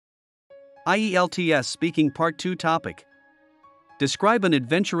IELTS Speaking Part 2 Topic. Describe an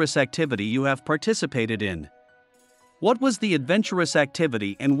adventurous activity you have participated in. What was the adventurous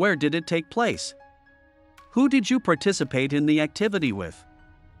activity and where did it take place? Who did you participate in the activity with?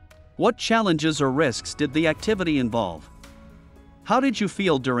 What challenges or risks did the activity involve? How did you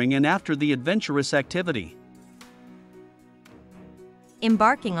feel during and after the adventurous activity?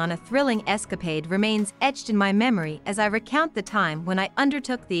 Embarking on a thrilling escapade remains etched in my memory as I recount the time when I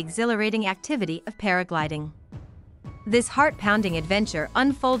undertook the exhilarating activity of paragliding. This heart-pounding adventure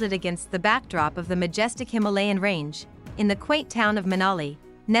unfolded against the backdrop of the majestic Himalayan range, in the quaint town of Manali,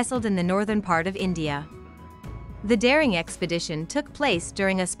 nestled in the northern part of India. The daring expedition took place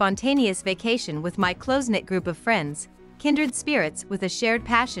during a spontaneous vacation with my close-knit group of friends, kindred spirits with a shared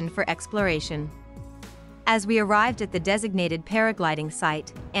passion for exploration. As we arrived at the designated paragliding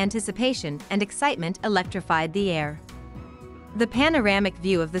site, anticipation and excitement electrified the air. The panoramic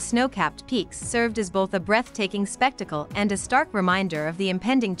view of the snow-capped peaks served as both a breathtaking spectacle and a stark reminder of the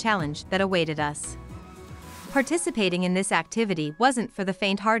impending challenge that awaited us. Participating in this activity wasn't for the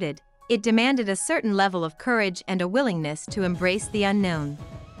faint-hearted. It demanded a certain level of courage and a willingness to embrace the unknown.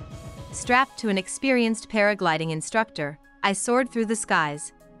 Strapped to an experienced paragliding instructor, I soared through the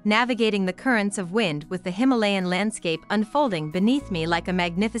skies, navigating the currents of wind with the Himalayan landscape unfolding beneath me like a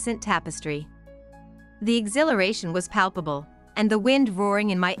magnificent tapestry. The exhilaration was palpable, and the wind roaring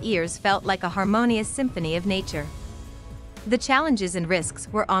in my ears felt like a harmonious symphony of nature. The challenges and risks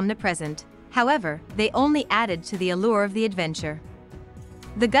were omnipresent, however, they only added to the allure of the adventure.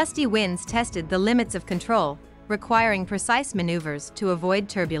 The gusty winds tested the limits of control, requiring precise maneuvers to avoid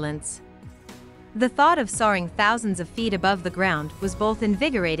turbulence. The thought of soaring thousands of feet above the ground was both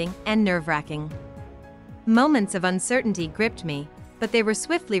invigorating and nerve-wracking. Moments of uncertainty gripped me, but they were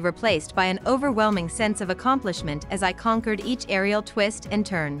swiftly replaced by an overwhelming sense of accomplishment as I conquered each aerial twist and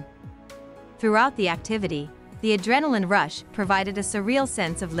turn. Throughout the activity, the adrenaline rush provided a surreal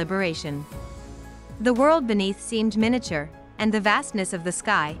sense of liberation. The world beneath seemed miniature, and the vastness of the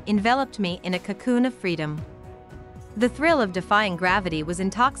sky enveloped me in a cocoon of freedom. The thrill of defying gravity was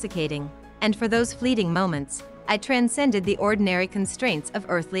intoxicating, and for those fleeting moments, I transcended the ordinary constraints of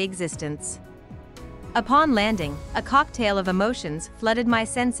earthly existence. Upon landing, a cocktail of emotions flooded my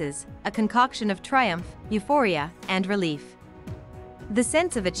senses, a concoction of triumph, euphoria, and relief. The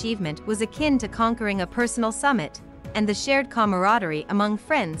sense of achievement was akin to conquering a personal summit, and the shared camaraderie among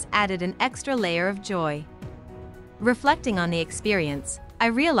friends added an extra layer of joy. Reflecting on the experience, I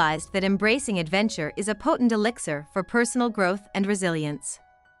realized that embracing adventure is a potent elixir for personal growth and resilience.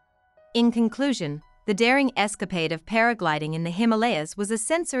 In conclusion, the daring escapade of paragliding in the Himalayas was a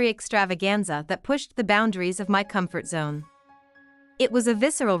sensory extravaganza that pushed the boundaries of my comfort zone. It was a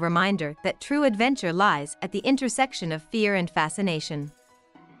visceral reminder that true adventure lies at the intersection of fear and fascination.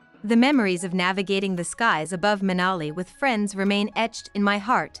 The memories of navigating the skies above Manali with friends remain etched in my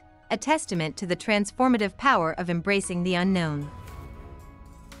heart, a testament to the transformative power of embracing the unknown.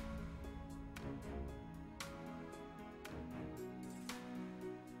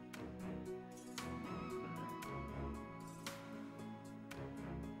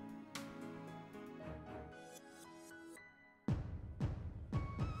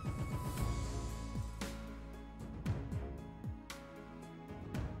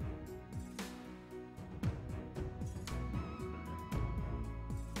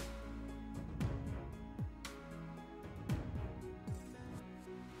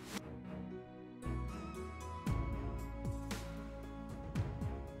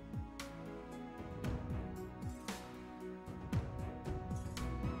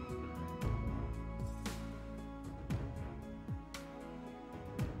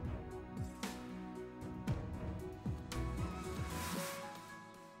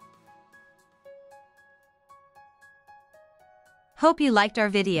 Hope you liked our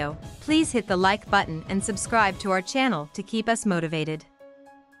video. Please hit the like button and subscribe to our channel to keep us motivated.